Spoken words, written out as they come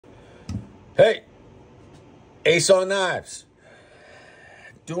Hey, Ace on Knives.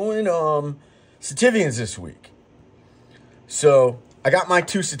 Doing sitiviens this week. So I got my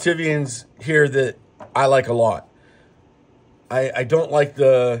two sitiviens here that I like a lot. I don't like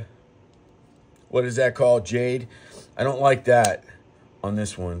the, what is that called? Jade. I don't like that on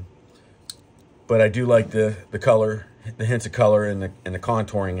this one. But I do like the color, the hints of color and the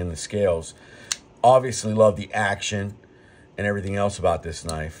contouring and the scales. Obviously love the action and everything else about this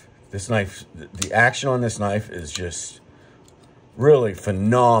knife. This knife, the action on this knife is just really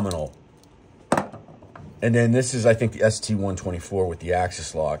phenomenal. And then this is, I think, the ST124 with the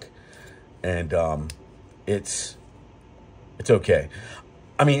axis lock. And it's okay.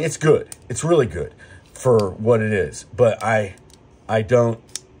 I mean, it's good. It's really good for what it is. But I don't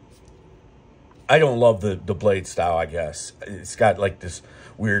love the blade style, I guess. It's got like this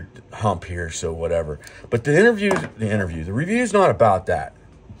weird hump here, so whatever. But the review is not about that.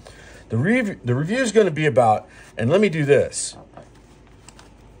 The review is going to be about, and let me do this.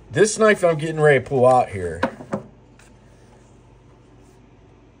 This knife I'm getting ready to pull out here.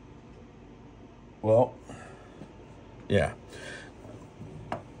 Well, yeah.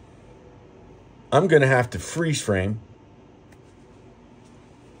 I'm going to have to freeze frame.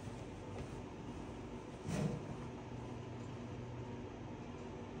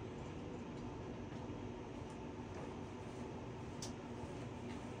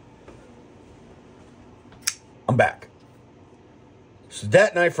 I'm back. So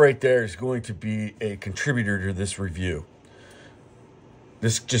that knife right there is going to be a contributor to this review.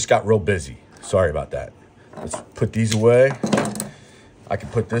 This just got real busy. Sorry about that. Let's put these away. I can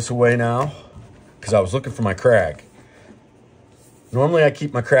put this away now because I was looking for my crag. Normally I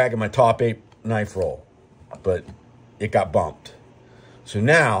keep my crag in my top 8 knife roll, but it got bumped. So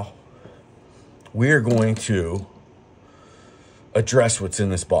now we are going to address what's in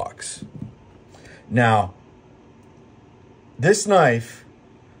this box. Now, this knife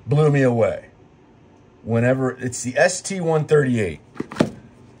blew me away. Whenever it's the ST138.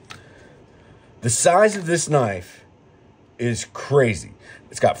 The size of this knife is crazy.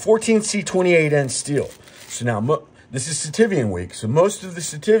 It's got 14C28N steel. So now this is sitivien week. So most of the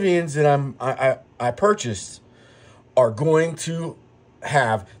sitiviens that I purchased are going to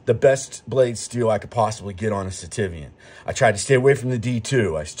have the best blade steel I could possibly get on a sitivien. I tried to stay away from the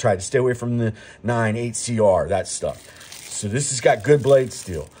D2. I tried to stay away from the 9.8CR, that stuff. So this has got good blade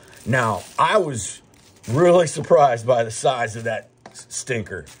steel. Now, I was really surprised by the size of that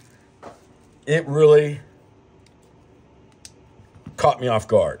stinker. It really caught me off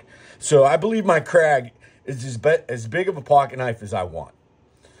guard. So I believe my crag is as big of a pocket knife as I want.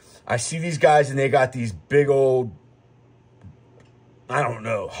 I see these guys and they got these big old, I don't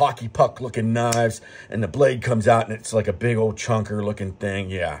know, hockey puck looking knives, and the blade comes out and it's like a big old chunker looking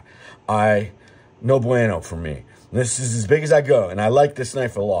thing. Yeah, no bueno for me. This is as big as I go, and I like this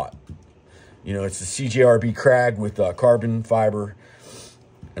knife a lot. You know, it's the CJRB crag with carbon fiber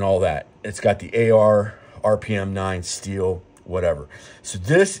and all that. It's got the AR, RPM 9 steel, whatever. So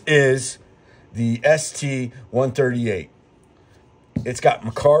this is the ST138. It's got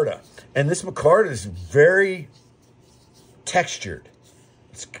micarta, and this micarta is very textured.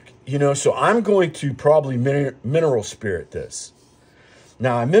 You know, so I'm going to probably mineral spirit this.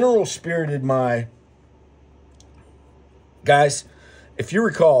 Now, I mineral spirited my... Guys, if you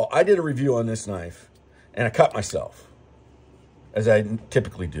recall, I did a review on this knife, and I cut myself, as I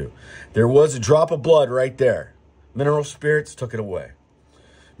typically do. There was a drop of blood right there. Mineral spirits took it away.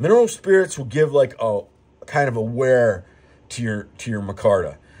 Mineral spirits will give like a kind of a wear to your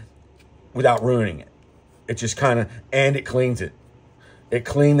micarta without ruining it. It just kind of, and it cleans it. It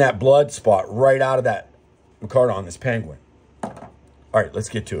cleaned that blood spot right out of that micarta on this penguin. All right, let's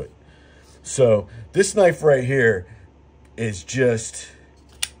get to it. So this knife right here is just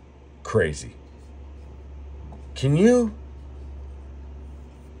crazy. Can you?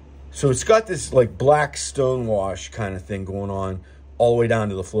 So it's got this like black stonewash kind of thing going on all the way down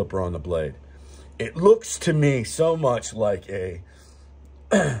to the flipper on the blade. It looks to me so much like a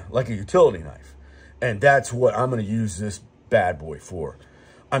like a utility knife. And that's what I'm going to use this bad boy for.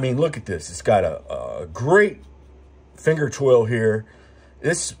 I mean, look at this. It's got a great finger twirl here.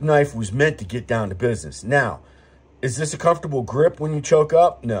 This knife was meant to get down to business. Now, is this a comfortable grip when you choke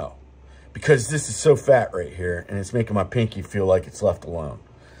up? No, because this is so fat right here, and it's making my pinky feel like it's left alone.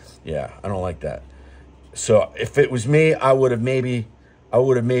 Yeah, I don't like that. So if it was me, I would have maybe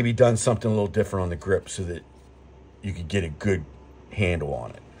done something a little different on the grip so that you could get a good handle on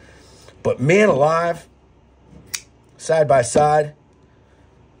it. But man alive, side by side,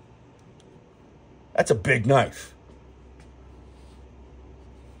 that's a big knife.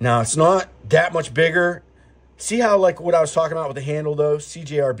 Now, it's not that much bigger. See how, like, what I was talking about with the handle, though?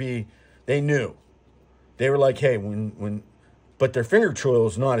 CJRB, they knew. They were like, hey, but their finger choil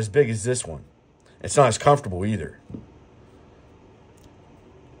is not as big as this one. It's not as comfortable either.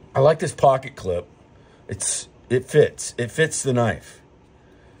 I like this pocket clip. It fits. It fits the knife.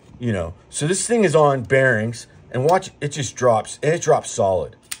 You know, so this thing is on bearings, and watch, it just drops, and it drops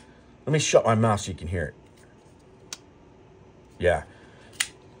solid. Let me shut my mouth so you can hear it. Yeah.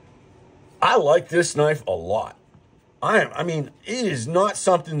 I like this knife a lot. I mean, it is not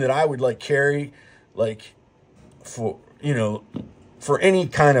something that I would like carry like for, you know, for any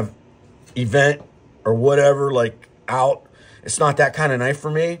kind of event or whatever, like out. It's not that kind of knife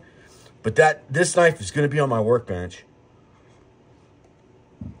for me, but this knife is going to be on my workbench.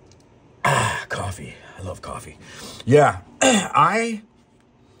 Ah, coffee. I love coffee. Yeah. I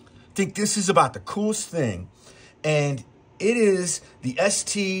think this is about the coolest thing, and it is the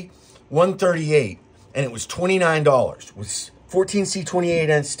ST-138, and it was $29. With 14C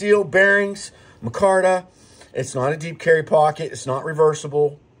 28N steel bearings, micarta. It's not a deep carry pocket. It's not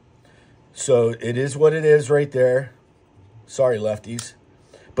reversible. So it is what it is right there. Sorry, lefties.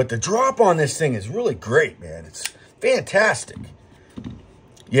 But the drop on this thing is really great, man. It's fantastic.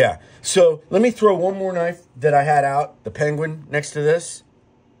 Yeah. So let me throw one more knife that I had out, the Penguin, next to this.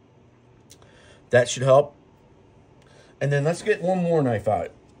 That should help. And then let's get one more knife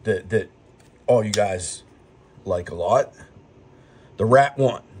out that all you guys like a lot. The Rat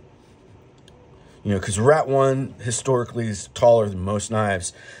 1. You know, because the Rat 1 historically is taller than most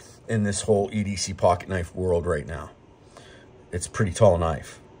knives in this whole EDC pocket knife world right now. It's a pretty tall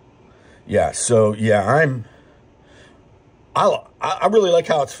knife. Yeah, so yeah, I really like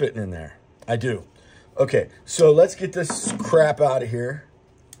how it's fitting in there. I do. Okay, so let's get this crap out of here.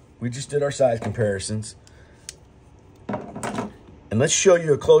 We just did our size comparisons. And let's show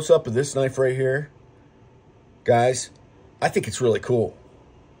you a close-up of this knife right here. Guys, I think it's really cool.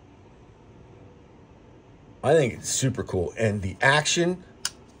 I think it's super cool. And the action,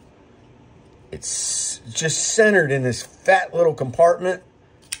 it's just centered in this fat little compartment.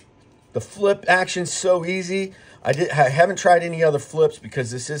 The flip action's so easy. I haven't tried any other flips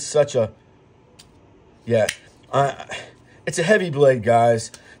because this is such a, yeah. It's a heavy blade,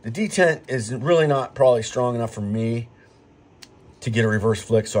 guys. The detent is really not probably strong enough for me to get a reverse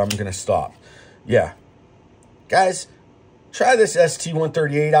flick, so I'm going to stop. Yeah. Guys, try this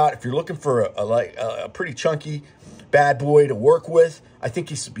ST-138 out. If you're looking for a pretty chunky bad boy to work with, I think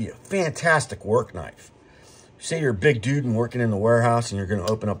this would be a fantastic work knife. Say you're a big dude and working in the warehouse and you're going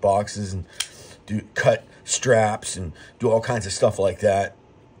to open up boxes and cut straps and do all kinds of stuff like that,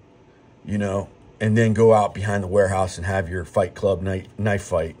 you know, and then go out behind the warehouse and have your fight club knife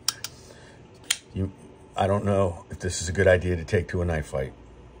fight. I don't know if this is a good idea to take to a knife fight.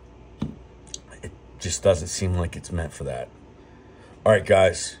 It just doesn't seem like it's meant for that. All right,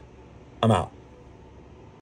 guys, I'm out.